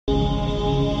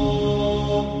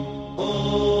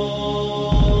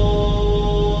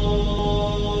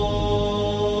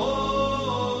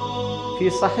في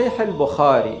صحيح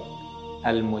البخاري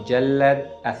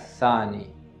المجلد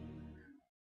الثاني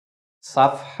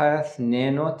صفحة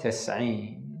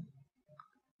 92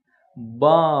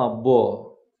 باب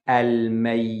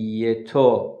الميت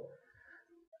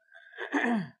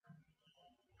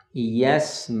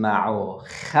يسمع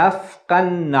خفق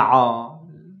النعال.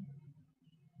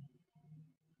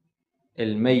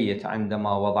 الميت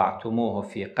عندما وضعتموه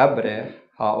في قبره،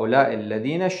 هؤلاء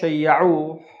الذين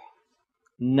شيعوه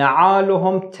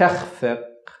نعالهم تخفق،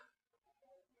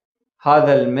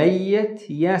 هذا الميت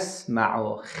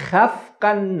يسمع خفق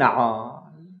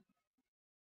النعال.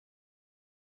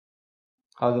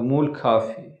 هذا مو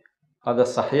الكافي، هذا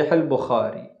صحيح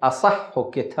البخاري، أصح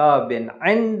كتاب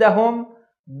عندهم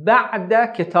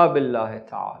بعد كتاب الله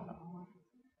تعالى.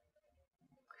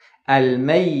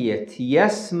 الميت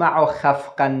يسمع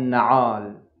خفق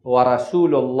النعال،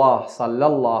 ورسول الله صلى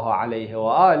الله عليه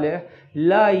وآله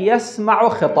لا يسمع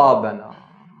خطابنا.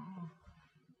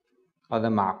 هذا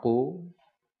معقول؟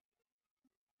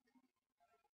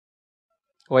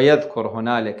 ويذكر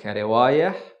هنالك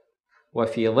رواية،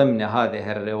 وفي ضمن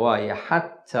هذه الرواية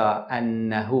حتى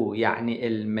أنه يعني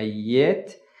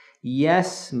الميت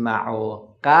يسمع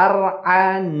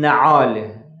قرع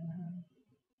نعاله.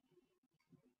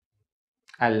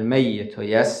 الميت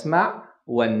يسمع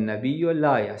والنبي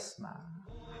لا يسمع.